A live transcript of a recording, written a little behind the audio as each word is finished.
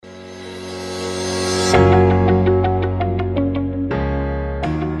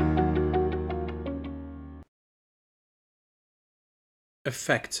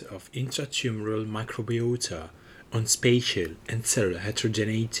Effect of intratumoral microbiota on spatial and cellular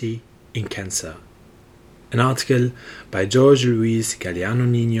heterogeneity in cancer. An article by Jorge Luis Galeano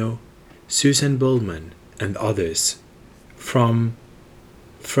Nino, Susan Bullman, and others from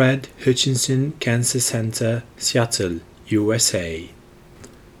Fred Hutchinson Cancer Center, Seattle, USA.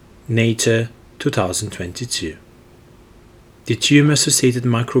 Nature, 2022. The tumor-associated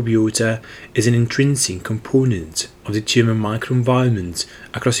microbiota is an intrinsic component of the tumor microenvironment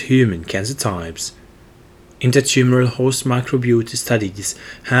across human cancer types. Intratumoral host microbiota studies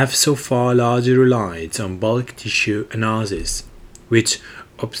have so far largely relied on bulk tissue analysis, which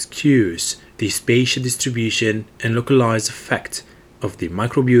obscures the spatial distribution and localized effect of the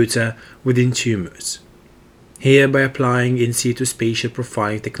microbiota within tumors. Here, by applying in situ spatial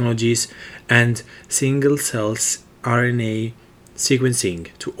profiling technologies and single-cell RNA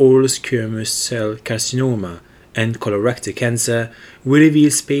sequencing to oral squamous cell carcinoma and colorectal cancer, we reveal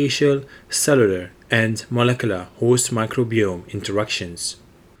spatial, cellular, and molecular host microbiome interactions.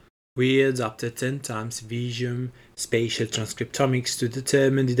 We adopted 10 times Visium spatial transcriptomics to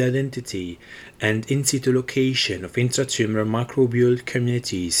determine the identity and in situ location of intratumoral microbial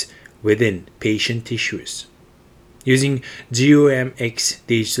communities within patient tissues. Using GeoMX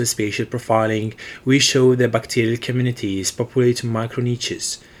digital spatial profiling, we show that bacterial communities populate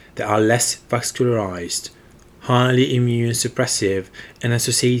microniches that are less vascularized, highly immunosuppressive, and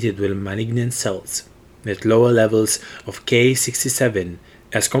associated with malignant cells, with lower levels of Ki67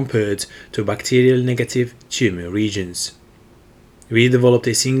 as compared to bacterial-negative tumor regions. We developed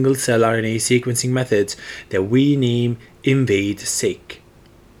a single-cell RNA sequencing method that we name INVADE-seq,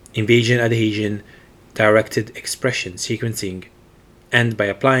 invasion-adhesion directed expression sequencing, and by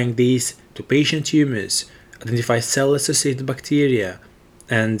applying these to patient tumors, identify cell-associated bacteria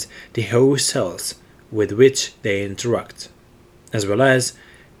and the host cells with which they interact, as well as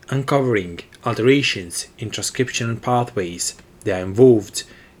uncovering alterations in transcriptional pathways that are involved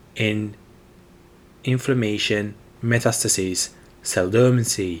in inflammation, metastasis, cell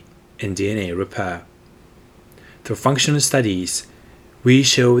dormancy, and DNA repair. Through functional studies, we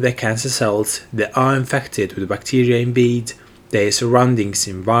show that cancer cells that are infected with bacteria invade their surroundings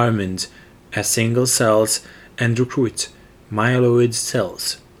environment as single cells and recruit myeloid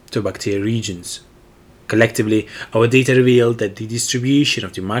cells to bacterial regions. Collectively, our data revealed that the distribution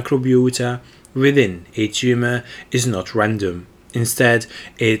of the microbiota within a tumor is not random. Instead,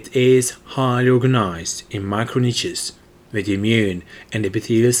 it is highly organized in microniches with immune and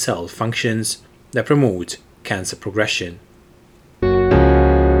epithelial cell functions that promote cancer progression.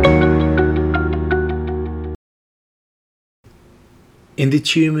 In the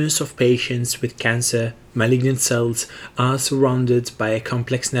tumors of patients with cancer, malignant cells are surrounded by a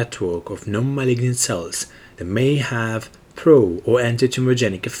complex network of non-malignant cells that may have pro- or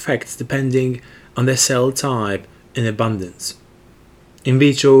anti-tumorigenic effects depending on their cell type and abundance. In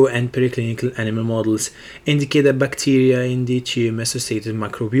vitro and preclinical animal models indicate that bacteria in the tumor-associated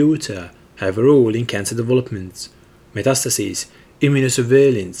microbiota have a role in cancer development, metastasis,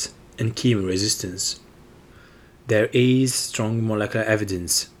 immunosurveillance, and chemoresistance. There is strong molecular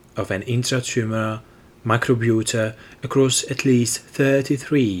evidence of an intratumoral microbiota across at least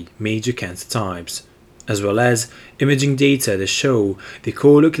 33 major cancer types, as well as imaging data that show the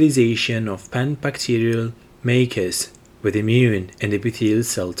co-localization of pan-bacterial makers with immune and epithelial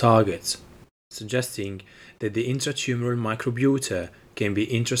cell targets, suggesting that the intratumoral microbiota can be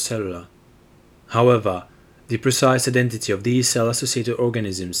intracellular. However, the precise identity of these cell-associated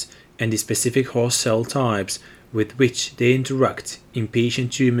organisms and the specific host cell types with which they interact in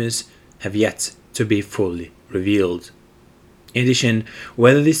patient tumors have yet to be fully revealed. In addition,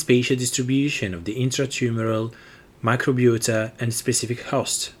 whether the spatial distribution of the intratumoral microbiota and specific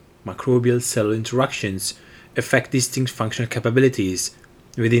host microbial cell interactions affect distinct functional capabilities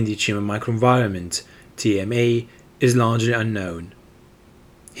within the tumor microenvironment, TMA, is largely unknown.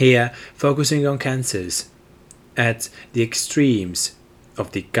 Here, focusing on cancers at the extremes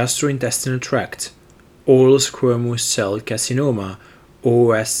of the gastrointestinal tract, oral squamous cell carcinoma,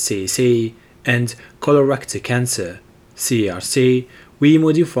 OSCC, and colorectal cancer, CRC, we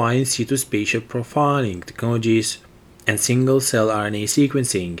modify in situ spatial profiling technologies and single-cell RNA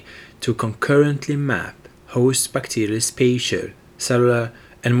sequencing to concurrently map host bacterial spatial, cellular,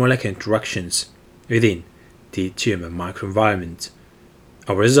 and molecular interactions within the tumor microenvironment.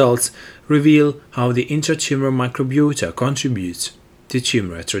 Our results reveal how the intratumoral microbiota contributes to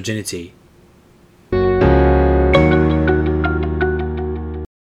tumor heterogeneity.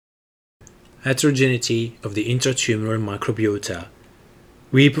 Heterogeneity of the intratumoral microbiota.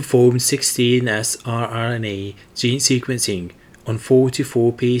 We performed 16 srRNA gene sequencing on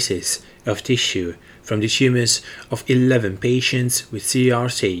 44 pieces of tissue from the tumors of 11 patients with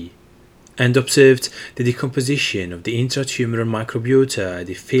CRC and observed the decomposition of the intratumoral microbiota at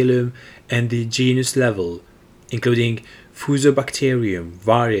the phylum and the genus level, including Fusobacterium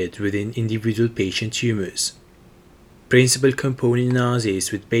varied within individual patient tumors. Principal component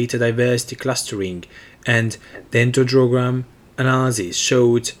analysis with beta diversity clustering and dendrogram analysis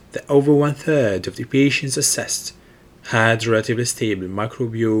showed that over one-third of the patients assessed had relatively stable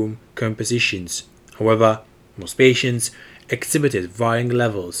microbiome compositions. However, most patients exhibited varying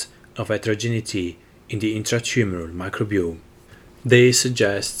levels of heterogeneity in the intratumoral microbiome. This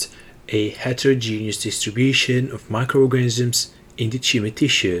suggests a heterogeneous distribution of microorganisms in the tumor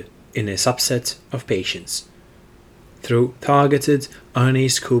tissue in a subset of patients. Through targeted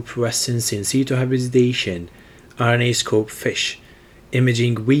RNA-scope fluorescence in situ hybridization, RNA-scope FISH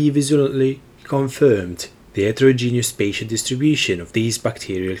imaging, we visually confirmed the heterogeneous spatial distribution of these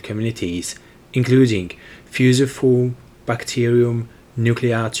bacterial communities, including Fusiform Bacterium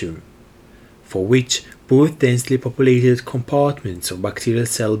nucleatum, for which both densely populated compartments of bacterial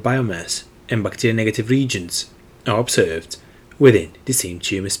cell biomass and bacteria-negative regions are observed within the same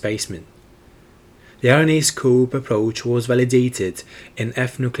tumor specimen. The RNA-scope approach was validated in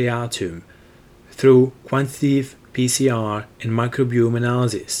F. nucleatum through quantitative PCR and microbiome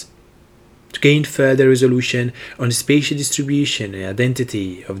analysis. To gain further resolution on the spatial distribution and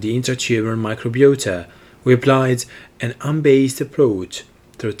identity of the intratumoral microbiota, we applied an unbased approach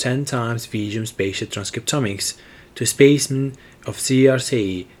through 10 times Visium spatial transcriptomics to specimen of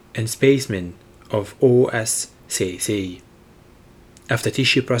CRC and specimen of OSCC. After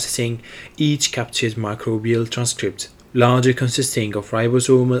tissue processing, each captured microbial transcript, largely consisting of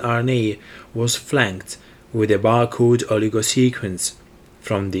ribosomal RNA, was flanked with a barcode oligosequence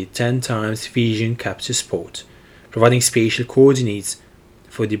from the 10 times Visium capture spot, providing spatial coordinates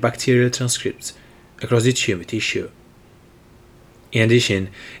for the bacterial transcripts across the tumor tissue. In addition,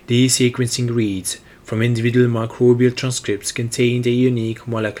 these sequencing reads from individual microbial transcripts contained a unique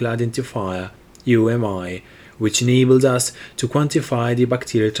molecular identifier, UMI, which enabled us to quantify the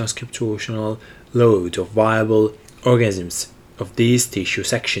bacterial transcriptional load of viable organisms of these tissue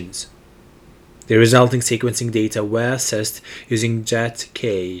sections. The resulting sequencing data were assessed using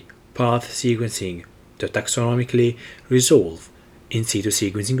JET-K path sequencing to taxonomically resolve in situ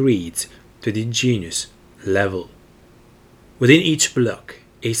sequencing reads to the genus level. Within each block,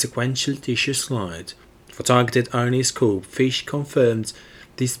 a sequential tissue slide for targeted RNA-scope FISH confirmed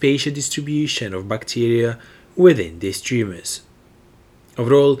the spatial distribution of bacteria within these tumors.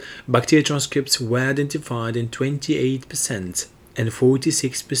 Overall, bacterial transcripts were identified in 28% and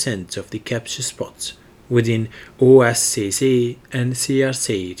 46% of the capture spots within OSCC and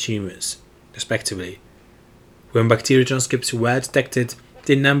CRC tumors, respectively. When bacterial transcripts were detected,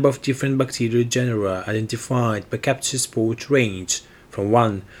 the number of different bacterial genera identified per capture spot ranged from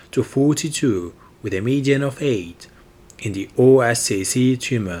 1 to 42, with a median of 8 in the OSCC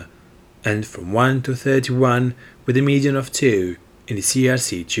tumor, and from 1 to 31, with a median of 2 in the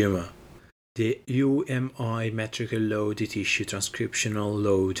CRC tumor. The UMI metrical load, the tissue transcriptional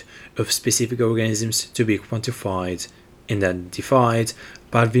load of specific organisms to be quantified and identified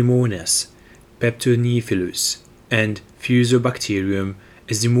Parvimonas, Peptonephilus, and Fusobacterium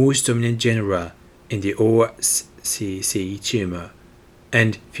as the most dominant genera in the OSCC tumor,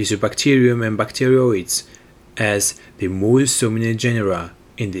 and Fusobacterium and Bacteroides as the most dominant genera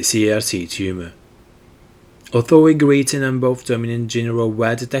in the CRC tumor. Although a greater number of dominant genera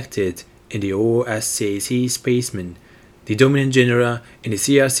were detected in the OSCC specimen, the dominant genera in the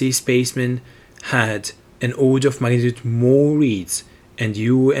CRC specimen had an order of magnitude more reads and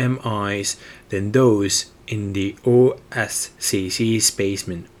UMIs than those in the OSCC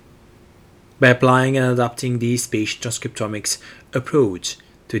specimen. By applying and adapting the spatial transcriptomics approach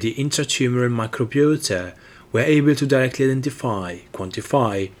to the intratumoral microbiota, we are able to directly identify,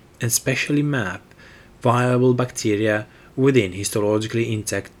 quantify, and spatially map viable bacteria within histologically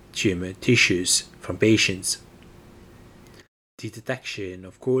intact tumor tissues from patients. The detection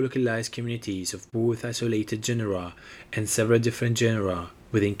of co-localized communities of both isolated genera and several different genera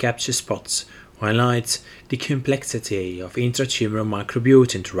within capture spots highlights the complexity of intratumoral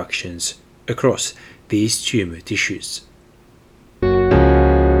microbiota interactions across these tumor tissues.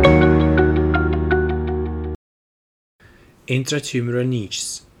 Intratumoral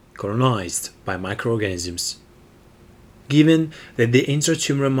niches colonized by microorganisms. Given that the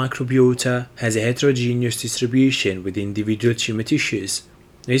intratumoral microbiota has a heterogeneous distribution within individual tumor tissues,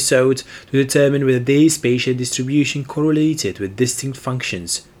 we sought to determine whether this spatial distribution correlated with distinct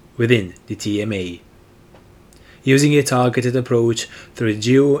functions within the TMA. Using a targeted approach through the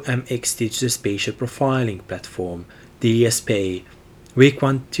GeoMX Digital Spatial Profiling Platform, DSP, we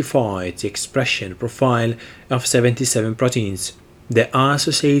quantified the expression profile of 77 proteins that are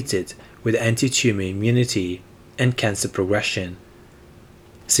associated with anti-tumor immunity and cancer progression.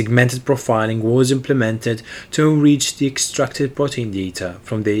 Segmented profiling was implemented to enrich the extracted protein data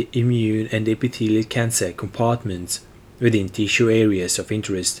from the immune and epithelial cancer compartments within tissue areas of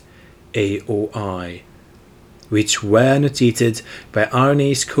interest, AOI, which were notated by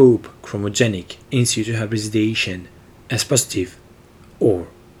RNA-scope chromogenic in situ hybridization as positive or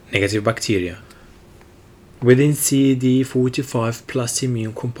negative bacteria. Within CD45 plus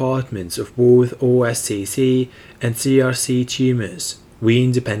immune compartments of both OSCC and CRC tumors, we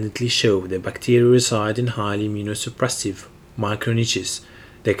independently show that bacteria reside in highly immunosuppressive microniches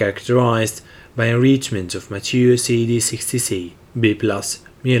that are characterized by enrichment of mature CD60C B+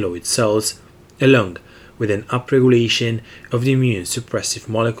 myeloid cells along with an upregulation of the immune suppressive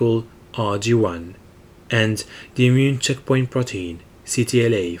molecule RG1 and the immune checkpoint protein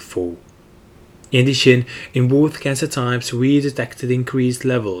CTLA-4. In addition, in both cancer types, we detected increased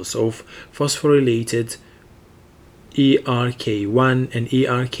levels of phosphorylated ERK1 and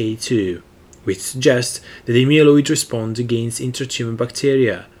ERK2, which suggests that the myeloid response against intratumor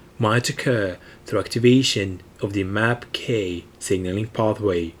bacteria might occur through activation of the MAPK signaling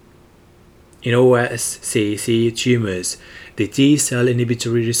pathway. In OSCC tumors, the T-cell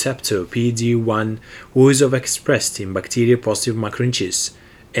inhibitory receptor PD-1 was overexpressed in bacteria-positive microniches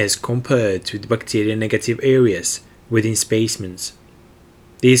as compared to the bacteria-negative areas within specimens.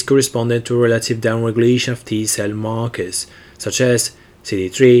 These corresponded to a relative downregulation of T-cell markers such as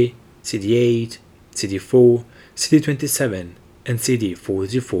CD3, CD8, CD4, CD27, and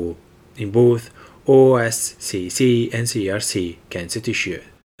CD44 in both OSCC and CRC cancer tissue,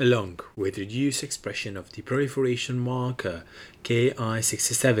 along with reduced expression of the proliferation marker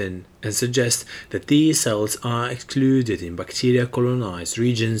Ki67, and suggest that these cells are excluded in bacteria-colonized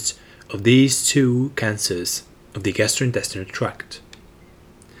regions of these two cancers of the gastrointestinal tract.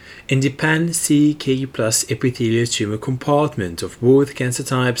 In the pan-CK plus epithelial tumor compartment of both cancer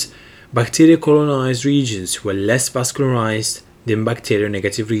types, bacteria-colonized regions were less vascularized than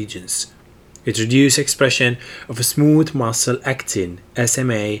bacteria-negative regions, with reduced expression of a smooth muscle actin,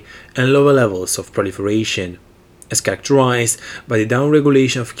 SMA, and lower levels of proliferation, as characterized by the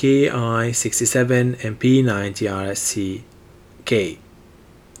downregulation of Ki67 and P90RSCK.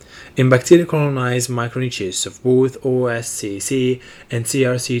 In bacteria-colonized microniches of both OSCC and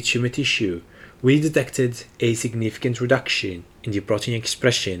CRC tumor tissue, we detected a significant reduction in the protein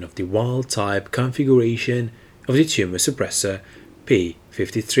expression of the wild-type configuration of the tumor suppressor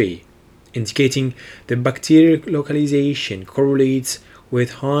P53, indicating that bacterial localization correlates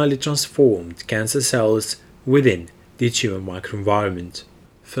with highly transformed cancer cells within the tumor microenvironment.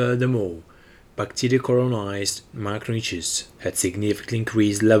 Furthermore, bacteria-colonized microniches had significantly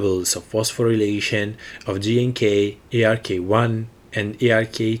increased levels of phosphorylation of GNK, ERK1, and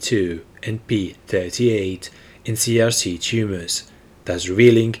ERK2 and P38 in CRC tumors, thus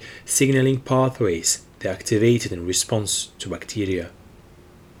revealing signaling pathways that are activated in response to bacteria.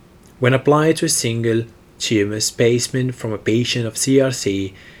 When applied to a single tumor specimen from a patient of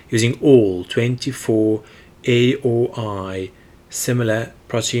CRC using all 24 AOI, similar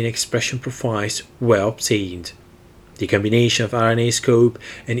protein expression profiles were obtained. The combination of RNA-scope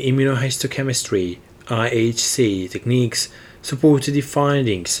and immunohistochemistry (IHC) techniques supported the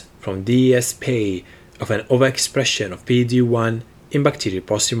findings from DSP of an overexpression of PD-1 in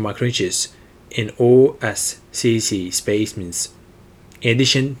bacteria-positive microniches in OSCC specimens, in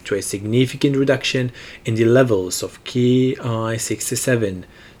addition to a significant reduction in the levels of Ki67,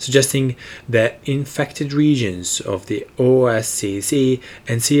 suggesting that infected regions of the OSCC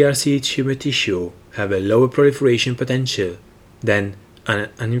and CRC tumor tissue have a lower proliferation potential than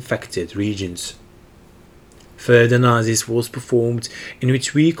uninfected regions. Further analysis was performed in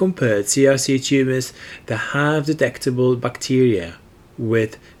which we compared CRC tumors that have detectable bacteria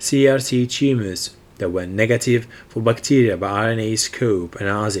with CRC tumors that were negative for bacteria by RNA-scope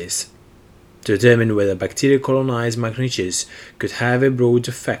analysis to determine whether bacteria-colonized microniches could have a broad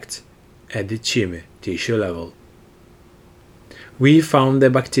effect at the tumor tissue level. We found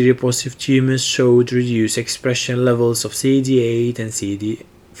that bacteria-positive tumors showed reduced expression levels of CD8 and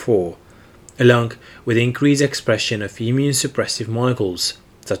CD4, along with increased expression of immune-suppressive molecules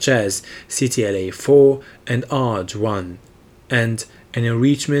such as CTLA-4 and ARG1, and an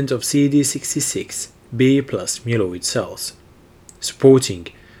enrichment of CD66 B+ myeloid cells, supporting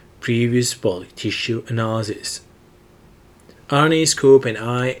previous bulk tissue analysis. RNA-scope and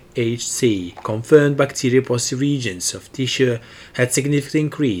IHC confirmed bacteria-positive regions of tissue had significant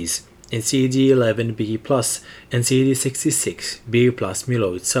increase in CD11B plus and CD66B plus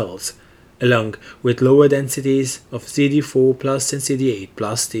myeloid cells, along with lower densities of CD4 plus and CD8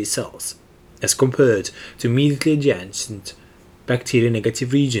 plus T cells, as compared to immediately adjacent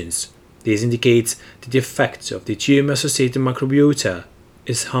bacteria-negative regions. This indicates that the effect of the tumor-associated microbiota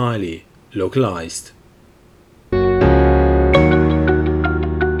is highly localized.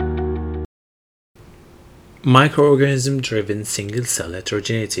 Microorganism-driven single-cell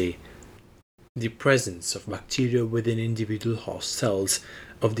heterogeneity. The presence of bacteria within individual host cells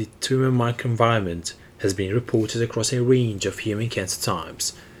of the tumor microenvironment has been reported across a range of human cancer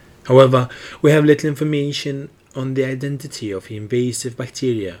types. However, we have little information on the identity of invasive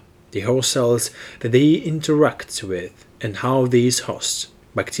bacteria, the host cells that they interact with, and how these host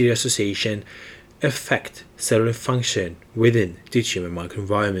bacteria association affect cellular function within the tumor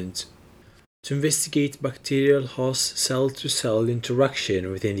microenvironment. To investigate bacterial host cell-to-cell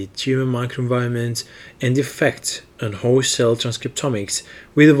interaction within the tumor microenvironment and the effect on host cell transcriptomics,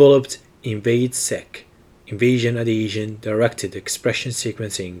 we developed InvadeSeq, Invasion Adhesion Directed Expression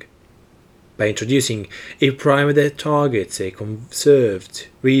Sequencing. By introducing a primer that targets a conserved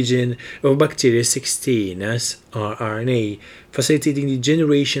region of bacteria 16 as rRNA, facilitating the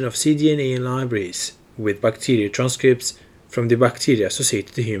generation of cDNA libraries with bacterial transcripts from the bacteria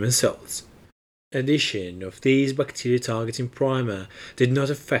associated to human cells. Addition of these bacteria targeting primer did not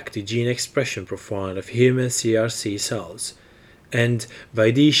affect the gene expression profile of human CRC cells, and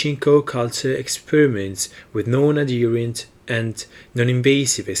validation co-culture experiments with non-adherent and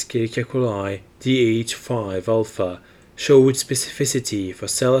non-invasive Escherichia coli DH5 alpha showed specificity for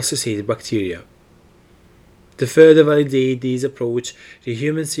cell-associated bacteria. To further validate this approach, the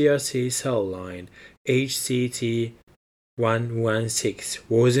human CRC cell line HCT116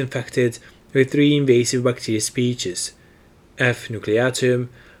 was infected with 3 invasive bacteria species: F. nucleatum,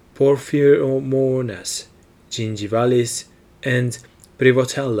 Porphyromonas gingivalis, and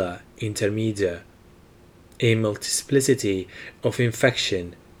Prevotella intermedia. A multiplicity of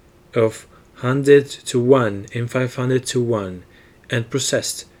infection of 100 to 1 and 500 to 1 and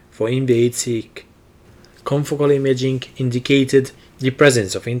processed for InvadeSeq. Confocal imaging indicated the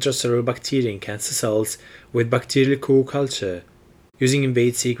presence of intracellular bacteria in cancer cells with bacterial co-culture. Using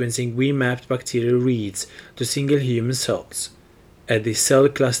InVade sequencing, we mapped bacterial reads to single human cells at the cell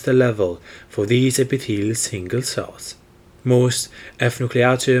cluster level for these epithelial single cells. Most F.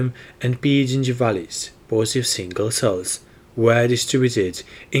 nucleatum and P. gingivalis positive single cells were distributed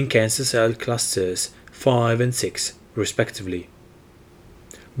in cancer cell clusters 5 and 6 respectively.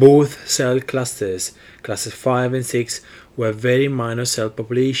 Both cell clusters, clusters 5 and 6, were very minor cell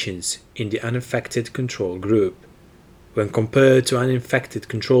populations in the unaffected control group. When compared to uninfected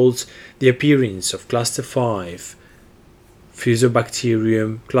controls, the appearance of cluster 5,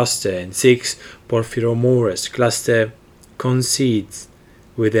 Fusobacterium cluster, and 6, Porphyromonas cluster coincides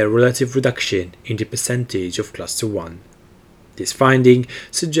with a relative reduction in the percentage of cluster 1. This finding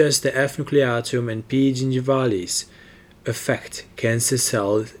suggests that F. nucleatum and P. gingivalis affect cancer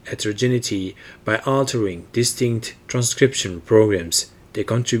cell heterogeneity by altering distinct transcription programs that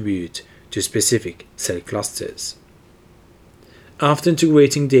contribute to specific cell clusters. After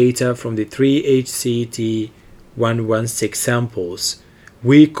integrating data from the 3 HCT116 samples,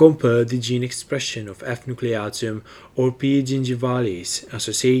 we compared the gene expression of F. nucleatum or P. gingivalis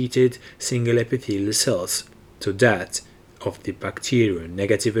associated single epithelial cells to that of the bacterial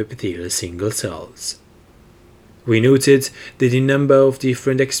negative epithelial single cells. We noted that the number of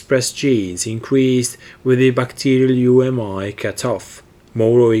different expressed genes increased with the bacterial UMI cutoff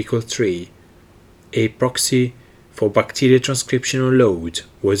more or equal 3. A proxy for bacterial transcriptional load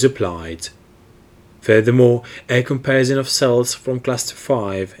was applied. Furthermore, a comparison of cells from cluster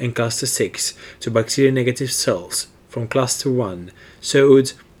 5 and cluster 6 to bacteria-negative cells from cluster 1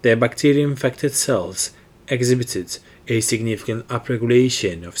 showed that bacteria-infected cells exhibited a significant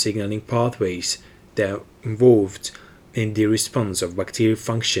upregulation of signaling pathways that are involved in the response of bacterial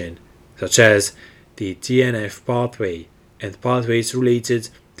function, such as the TNF pathway and pathways related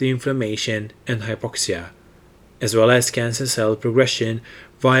to inflammation and hypoxia, as well as cancer cell progression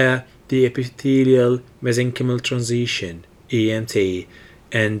via the epithelial mesenchymal transition (EMT)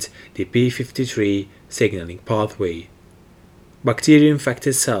 and the p53 signaling pathway.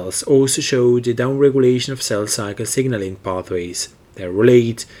 Bacteria-infected cells also showed the downregulation of cell cycle signaling pathways that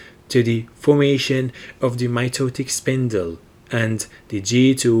relate to the formation of the mitotic spindle and the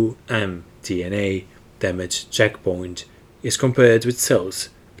G2-mTNA damage checkpoint, is compared with cells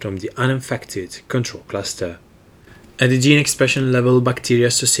from the unaffected control cluster. At the gene expression level,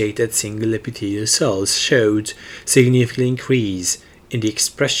 bacteria-associated single epithelial cells showed significant increase in the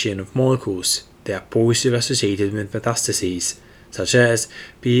expression of molecules that are positively associated with metastases, such as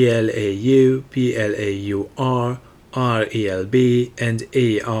PLAU, PLAUR, RALB, and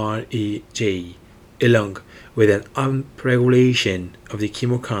AREJ, along with an upregulation of the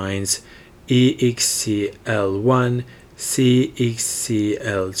chemokines EXCL1,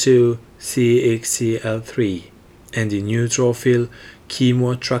 CXCL2, CXCL3, and the neutrophil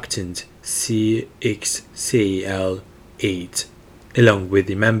chemoattractant CXCL8, along with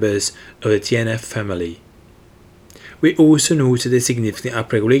the members of the TNF family. We also noted a significant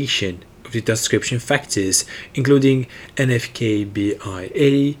upregulation of the transcription factors including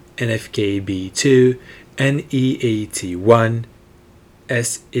NFKBIA, NFKB2, NEAT1,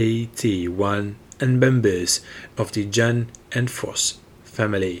 SAT1, and members of the JAN and FOS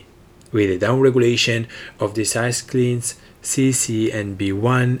family, with a downregulation of the cyclins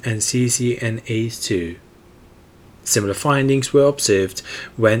CCNB1 and CCNA2. Similar findings were observed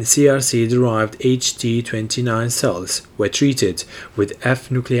when CRC-derived HT29 cells were treated with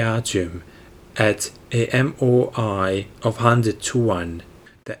F-nucleatum at a MOI of 100:1.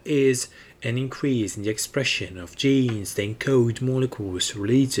 That is, an increase in the expression of genes that encode molecules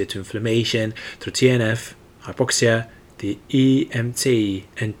related to inflammation through TNF, hypoxia, the EMT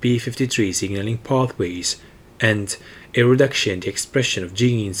and P53 signaling pathways, and a reduction in the expression of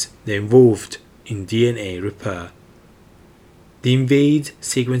genes that are involved in DNA repair. The INVADE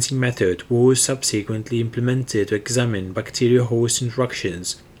sequencing method was subsequently implemented to examine bacterial-host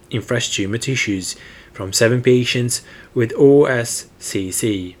interactions in fresh tumor tissues from 7 patients with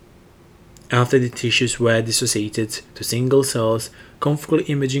OSCC. After the tissues were dissociated to single cells, confocal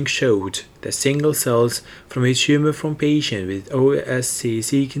imaging showed that single cells from a tumor from patient with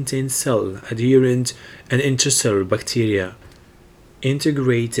OSCC contained cell-adherent and intracellular bacteria.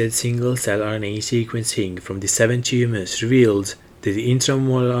 Integrated single-cell RNA sequencing from the 7 tumors revealed that the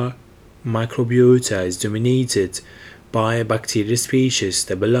intramolar microbiota is dominated by bacterial species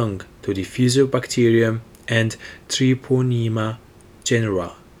that belong to the Fusobacterium and Treponema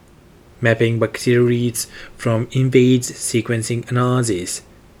genera. Mapping bacterial reads from INVADE sequencing analysis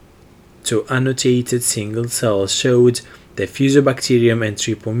to annotated single cells showed that Fusobacterium and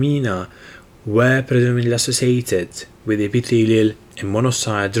Treponema were predominantly associated with epithelial and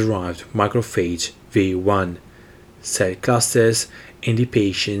monocyte-derived macrophage V1 cell clusters in the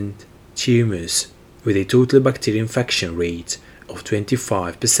patient tumors, with a total bacterial infection rate of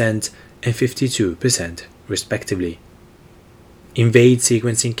 25% and 52% respectively. INVADE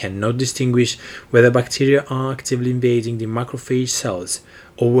sequencing cannot distinguish whether bacteria are actively invading the macrophage cells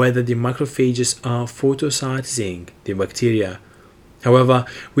or whether the macrophages are photosynthesizing the bacteria. However,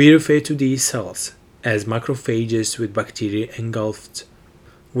 we refer to these cells as macrophages with bacteria engulfed.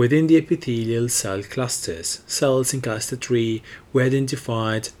 Within the epithelial cell clusters, cells in cluster 3 were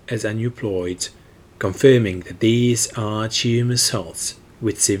identified as aneuploid, confirming that these are tumor cells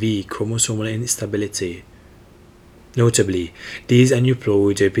with severe chromosomal instability. Notably, these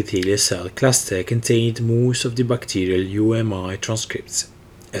aneuploid epithelial cell cluster contained most of the bacterial UMI transcripts,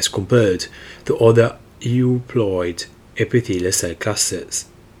 as compared to other euploid epithelial cell clusters.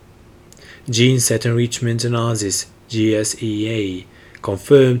 Gene set enrichment analysis GSEA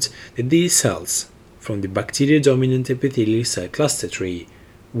confirmed that these cells from the bacteria-dominant epithelial cell cluster 3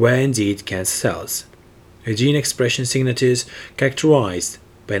 were indeed cancer cells, with gene expression signatures characterized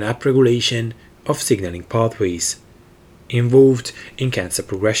by an upregulation of signaling pathways involved in cancer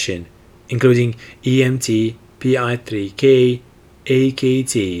progression, including EMT, PI3K,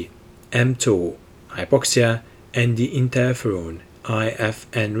 AKT, mTOR, hypoxia, and the interferon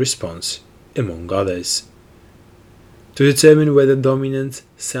IFN response, among others. To determine whether dominant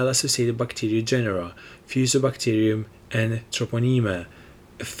cell-associated bacterial genera, Fusobacterium and Treponema,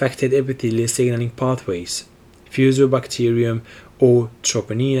 affected epithelial signaling pathways, Fusobacterium or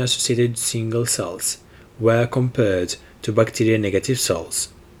Treponema-associated single cells were compared to bacteria-negative cells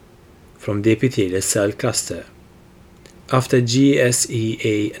from the epithelial cell cluster. After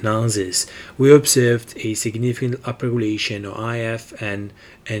GSEA analysis, we observed a significant upregulation of IFN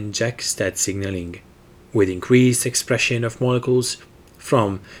and JAK-STAT signaling, with increased expression of molecules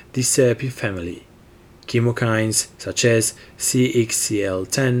from the SERPI family, chemokines such as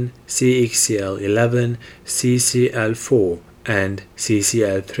CXCL10, CXCL11, CCL4, and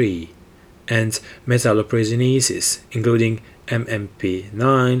CCL3, and metalloproteinases including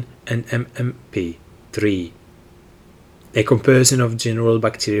MMP9 and MMP3. A comparison of general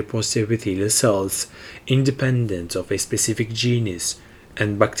bacteria-positive epithelial cells independent of a specific genus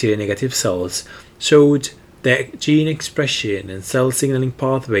and bacteria-negative cells showed The gene expression and cell signaling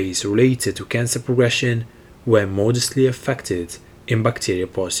pathways related to cancer progression were modestly affected in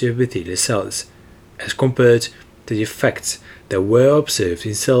bacteria-positive epithelial cells, as compared to the effects that were observed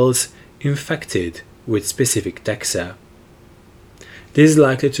in cells infected with specific taxa. This is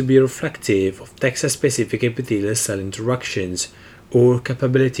likely to be reflective of taxa-specific epithelial cell interactions or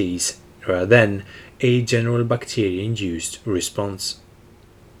capabilities rather than a general bacteria-induced response.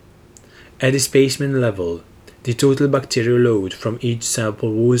 At the specimen level, the total bacterial load from each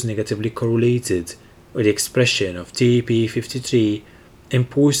sample was negatively correlated with the expression of TP53 and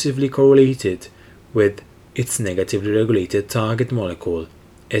positively correlated with its negatively regulated target molecule,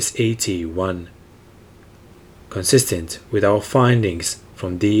 SAT1. Consistent with our findings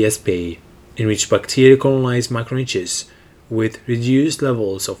from DSP, in which bacteria colonize macroniches with reduced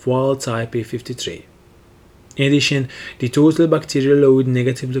levels of wild-type P53. In addition, the total bacterial load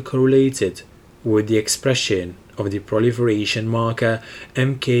negatively correlated with the expression of the proliferation marker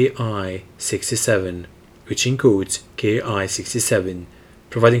MKI67, which encodes Ki67,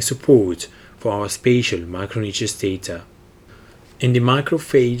 providing support for our spatial macroniches data. In the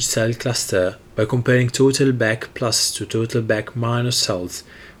macrophage cell cluster, by comparing total BAC plus to total BAC minus cells,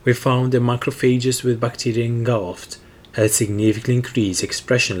 we found that macrophages with bacteria engulfed had significantly increased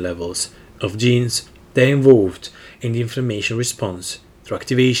expression levels of genes that are involved in the inflammation response through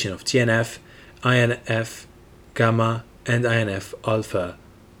activation of TNF, INF, gamma, and INF alpha,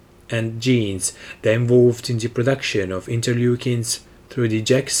 and genes that are involved in the production of interleukins through the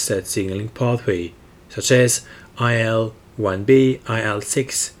JAK-STAT signaling pathway, such as IL-1B,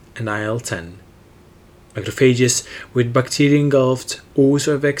 IL-6, and IL-10. Macrophages with bacteria engulfed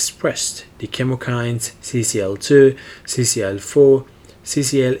also have expressed the chemokines CCL2, CCL4,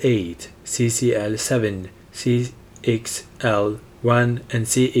 CCL8, CCL7, CXL1, and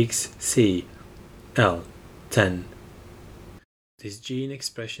CXCL10. This gene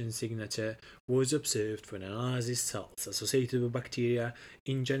expression signature was observed when analyzing cells associated with bacteria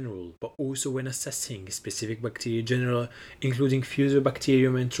in general, but also when assessing specific bacteria general, including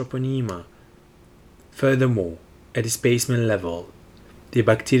Fusobacterium and Treponema. Furthermore, at the specimen level, the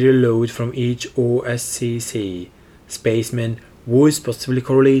bacterial load from each OSCC specimen was positively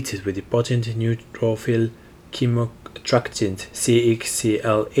correlated with the potent neutrophil chemoattractant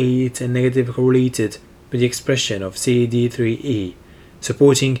CXCL8 and negatively correlated with the expression of CD3E,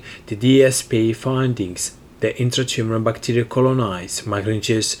 supporting the DSP findings that intratumoral bacteria colonized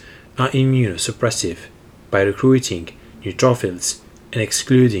macroniches are immunosuppressive by recruiting neutrophils and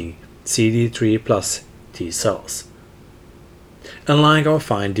excluding CD3 plus T cells. Unlike our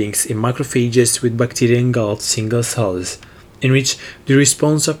findings in macrophages with bacteria engulfed single cells, in which the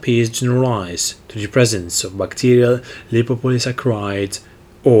response appears generalized to the presence of bacterial lipopolysaccharide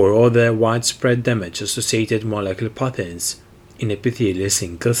or other widespread damage-associated molecular patterns in epithelial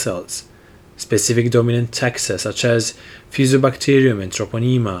single cells, specific dominant taxa such as Fusobacterium and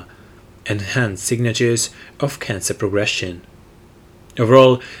Treponema enhance signatures of cancer progression.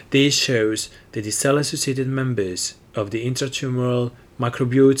 Overall, this shows that the cell-associated members of the intratumoral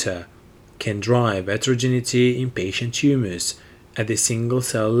microbiota can drive heterogeneity in patient tumors at the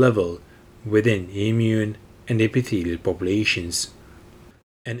single-cell level within immune and epithelial populations.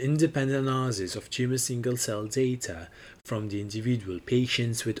 An independent analysis of tumor single-cell data from the individual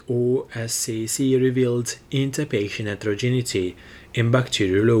patients with OSCC revealed interpatient heterogeneity in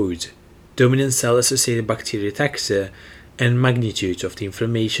bacterial load, dominant cell-associated bacteria taxa, and magnitude of the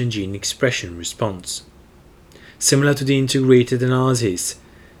inflammation gene expression response. Similar to the integrated analysis,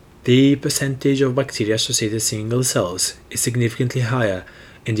 the percentage of bacteria-associated single cells is significantly higher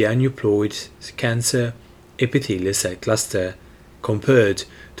in the aneuploid cancer epithelial cell cluster compared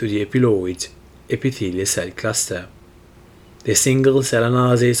to the epiloid epithelial cell cluster. The single-cell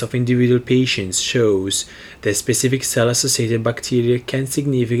analysis of individual patients shows that specific cell-associated bacteria can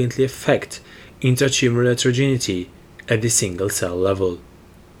significantly affect intratumoral heterogeneity at the single-cell level.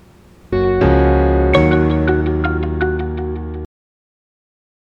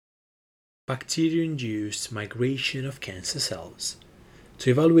 Bacteria-induced migration of cancer cells.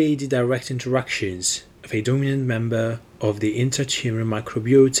 To evaluate the direct interactions of a dominant member of the intratumoral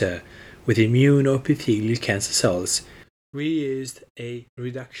microbiota with immune or epithelial cancer cells, we used a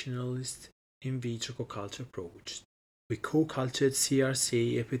reductionist in vitro co-culture approach. We co-cultured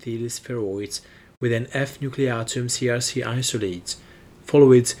CRC epithelial spheroids with an F-nucleatum CRC isolate,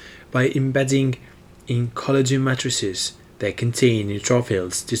 followed by embedding in collagen matrices that contain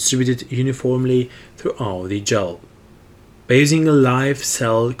neutrophils distributed uniformly throughout the gel. By using a live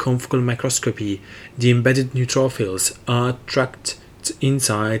cell confocal microscopy, the embedded neutrophils are tracked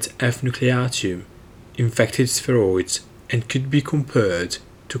inside F-nucleatum, infected spheroids and could be compared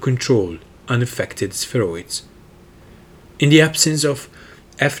to control unaffected spheroids. In the absence of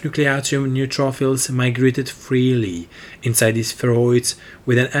F nucleatum, neutrophils migrated freely inside the spheroids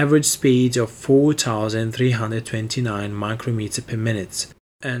with an average speed of 4,329 micrometers per minute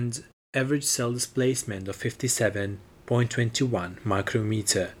and average cell displacement of 57.21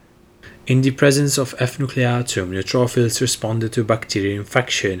 micrometer. In the presence of F nucleatum, neutrophils responded to bacterial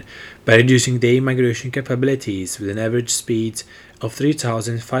infection by reducing their migration capabilities with an average speed of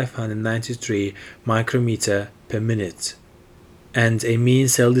 3,593 micrometer per minute and a mean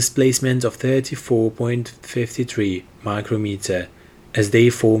cell displacement of 34.53 micrometer as they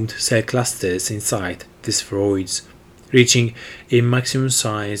formed cell clusters inside the spheroids, reaching a maximum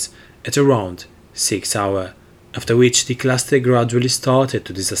size at around 6 hours, after which the cluster gradually started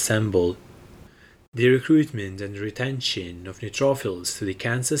to disassemble. The recruitment and retention of neutrophils to the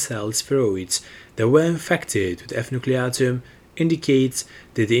cancer cell spheroids that were infected with F nucleatum indicates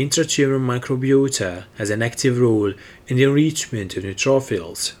that the intratumoral microbiota has an active role in the enrichment of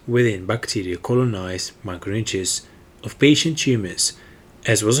neutrophils within bacterial colonized microniches of patient tumors,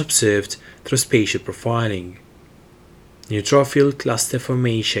 as was observed through spatial profiling. Neutrophil cluster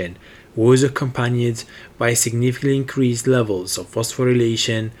formation was accompanied by significantly increased levels of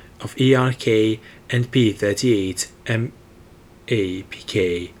phosphorylation of ERK and P38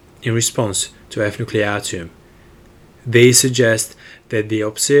 MAPK in response to F nucleatum. They suggest that the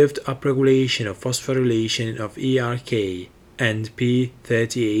observed upregulation of phosphorylation of ERK and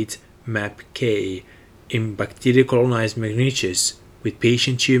P38 MAPK in bacterial colonized microniches with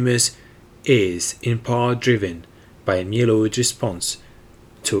patient tumors is in part driven by a myeloid response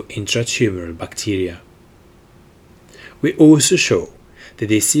to intratumoral bacteria. We also show that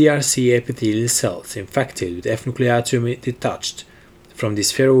the CRC epithelial cells infected with F nucleatum detached from the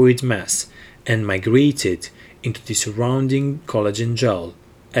spheroid mass and migrated into the surrounding collagen gel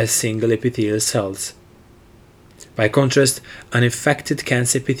as single epithelial cells. By contrast, unaffected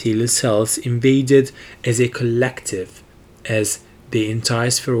cancer epithelial cells invaded as a collective as the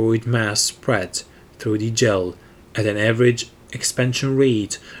entire spheroid mass spread through the gel at an average expansion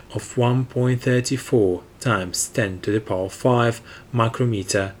rate of 1.34 times 10 to the power 5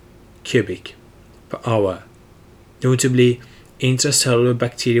 micrometer cubic per hour. Notably, intracellular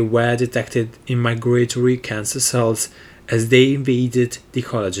bacteria were detected in migratory cancer cells as they invaded the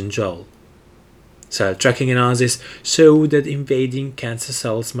collagen gel. Cell tracking analysis showed that invading cancer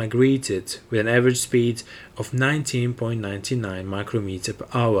cells migrated with an average speed of 19.99 micrometer per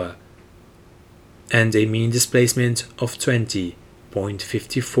hour and a mean displacement of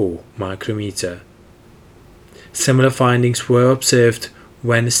 20.54 micrometer. Similar findings were observed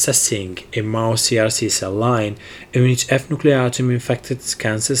when assessing a mouse CRC cell line in which F nucleatum infected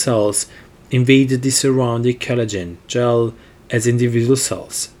cancer cells invaded the surrounding collagen gel as individual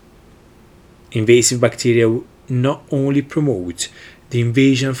cells. Invasive bacteria not only promote the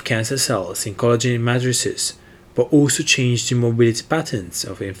invasion of cancer cells in collagen matrices, but also change the mobility patterns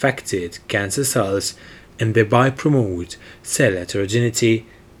of infected cancer cells and thereby promote cell heterogeneity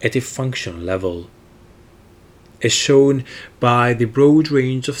at a functional level. As shown by the broad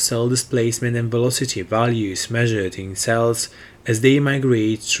range of cell displacement and velocity values measured in cells as they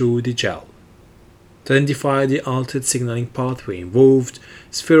migrate through the gel. To identify the altered signaling pathway involved,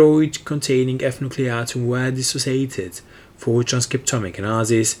 spheroids containing F nucleatum were dissociated for transcriptomic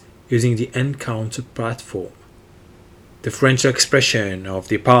analysis using the nCounter platform. Differential expression of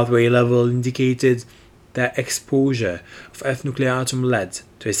the pathway level indicated that exposure of F nucleatum led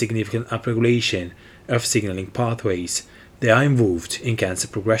to a significant upregulation of signaling pathways that are involved in cancer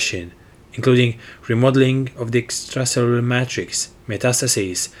progression, including remodeling of the extracellular matrix,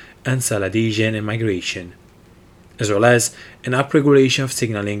 metastases, and cell adhesion and migration, as well as an upregulation of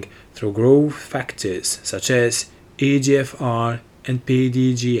signaling through growth factors such as EGFR and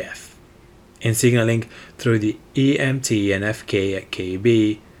PDGF, and signaling through the EMT and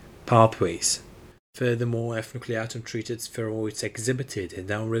FKB pathways. Furthermore, F nucleatum treated spheroids exhibited a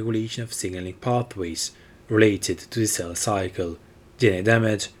downregulation of signaling pathways related to the cell cycle, DNA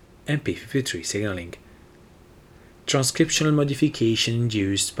damage, and p53 signaling. Transcriptional modification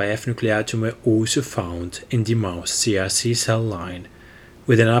induced by F nucleatum were also found in the mouse CRC cell line,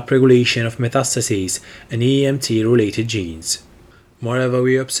 with an upregulation of metastases and EMT-related genes. Moreover,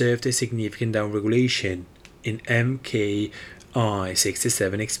 we observed a significant downregulation in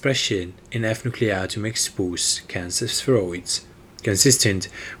MKI67 expression in F nucleatum exposed cancer spheroids, consistent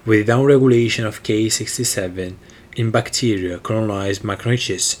with downregulation of K67 in bacterial colonized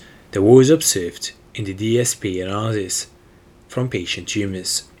microniches that was observed in the DSP analysis from patient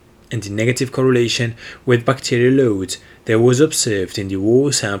tumors. and the negative correlation with bacterial load that was observed in the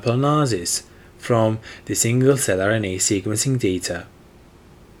whole sample analysis from the single-cell RNA sequencing data.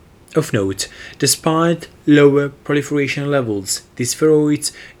 Of note, despite lower proliferation levels, the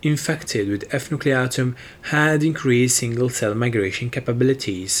spheroids infected with F. nucleatum had increased single-cell migration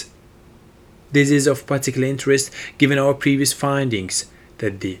capabilities. This is of particular interest given our previous findings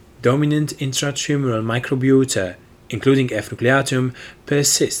that the dominant intratumoral microbiota, including F. nucleatum,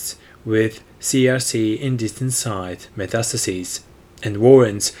 persists with CRC in distant site metastases and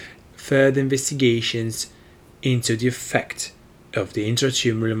warrants further investigations into the effect of the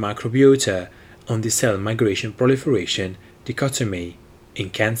intratumoral microbiota on the cell migration proliferation dichotomy in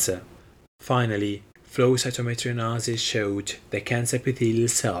cancer. Finally, flow cytometry analysis showed that cancer epithelial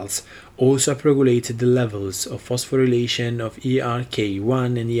cells also upregulated the levels of phosphorylation of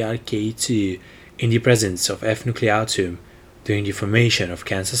ERK1 and ERK2 in the presence of F. nucleatum during the formation of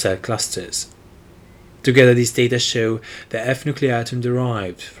cancer cell clusters. Together, these data show that F. nucleatum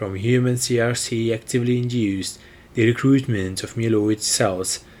derived from human CRC actively induced the recruitment of myeloid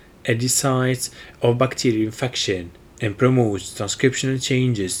cells at the sites of bacterial infection and promotes transcriptional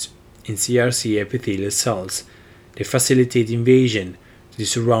changes in CRC epithelial cells that facilitate invasion to the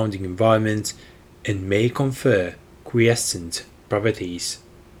surrounding environment and may confer quiescent properties.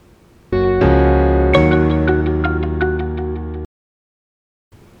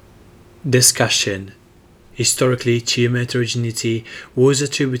 Discussion. Historically, tumor heterogeneity was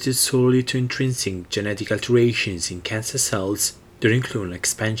attributed solely to intrinsic genetic alterations in cancer cells during clonal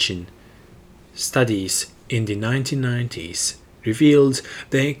expansion. Studies in the 1990s revealed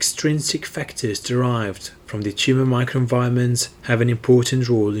that extrinsic factors derived from the tumor microenvironment have an important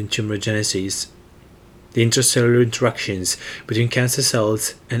role in tumorigenesis. The intracellular interactions between cancer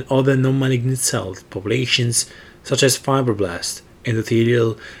cells and other non-malignant cell populations, such as fibroblasts,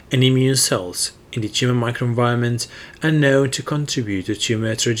 endothelial, and immune cells in the tumor microenvironment, are known to contribute to tumor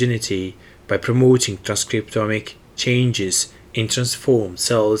heterogeneity by promoting transcriptomic changes in transformed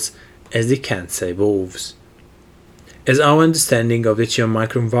cells as the cancer evolves. As our understanding of the tumor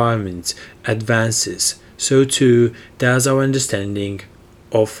microenvironment advances, so too does our understanding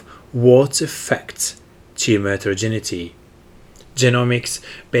of what affects tumor heterogeneity.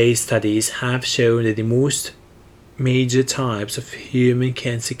 Genomics-based studies have shown that the most major types of human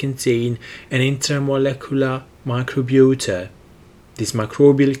cancer contain an intramolecular microbiota. These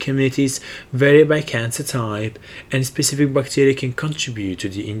microbial communities vary by cancer type, and specific bacteria can contribute to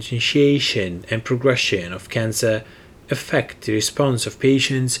the initiation and progression of cancer, affect the response of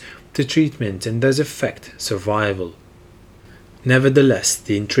patients to treatment, and thus affect survival. Nevertheless,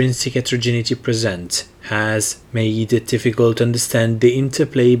 the intrinsic heterogeneity present has made it difficult to understand the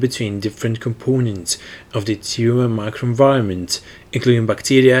interplay between different components of the tumor microenvironment, including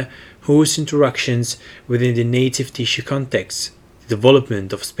bacteria, host interactions within the native tissue context, the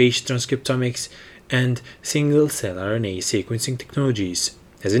development of spatial transcriptomics, and single-cell RNA sequencing technologies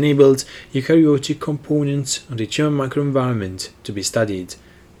has enabled eukaryotic components of the tumor microenvironment to be studied,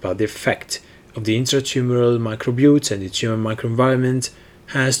 but the effect of the intratumoral microbiota and the tumor microenvironment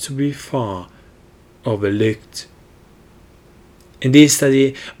has to be far overlooked. In this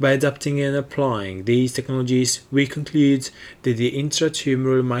study, by adapting and applying these technologies, we conclude that the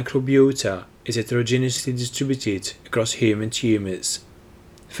intratumoral microbiota is heterogeneously distributed across human tumors.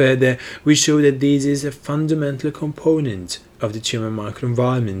 Further, we show that this is a fundamental component of the tumor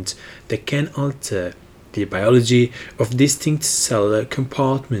microenvironment that can alter the biology of distinct cellular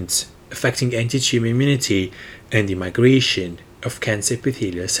compartments, affecting anti-tumor immunity and the migration of cancer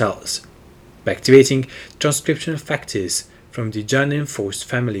epithelial cells. By activating transcriptional factors from the Janus-enforced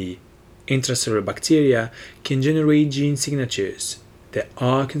family, intracellular bacteria can generate gene signatures that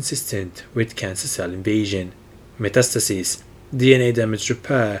are consistent with cancer cell invasion, metastasis, DNA damage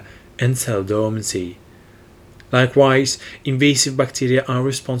repair, and cell dormancy. Likewise, invasive bacteria are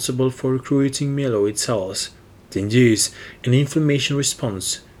responsible for recruiting myeloid cells to induce an inflammation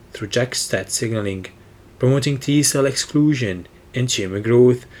response through JAK-STAT signaling, promoting T-cell exclusion and tumor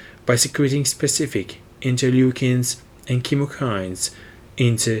growth by secreting specific interleukins and chemokines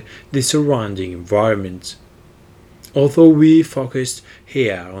into the surrounding environment. Although we focused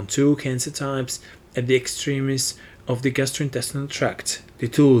here on two cancer types at the extremes of the gastrointestinal tract, the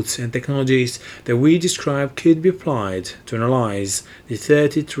tools and technologies that we describe could be applied to analyze the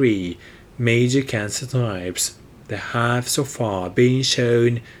 33 major cancer types that have so far been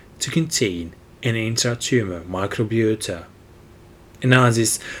shown to contain an intratumor microbiota.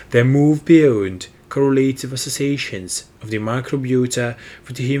 Analysis that move beyond correlative associations of the microbiota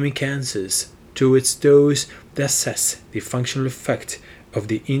for the human cancers towards those that assess the functional effect of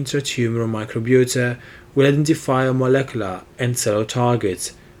the intratumoral microbiota will identify molecular and cellular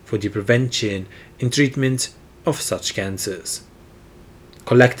targets for the prevention and treatment of such cancers.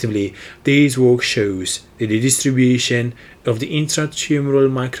 Collectively, this work shows that the distribution of the intratumoral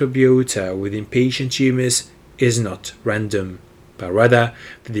microbiota within patient tumors is not random, but rather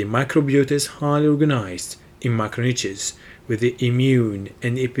that the microbiota is highly organized in macroniches with the immune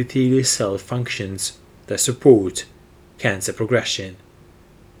and epithelial cell functions that support cancer progression.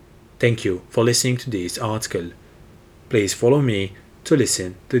 Thank you for listening to this article. Please follow me to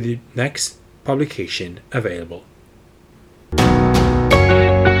listen to the next publication available.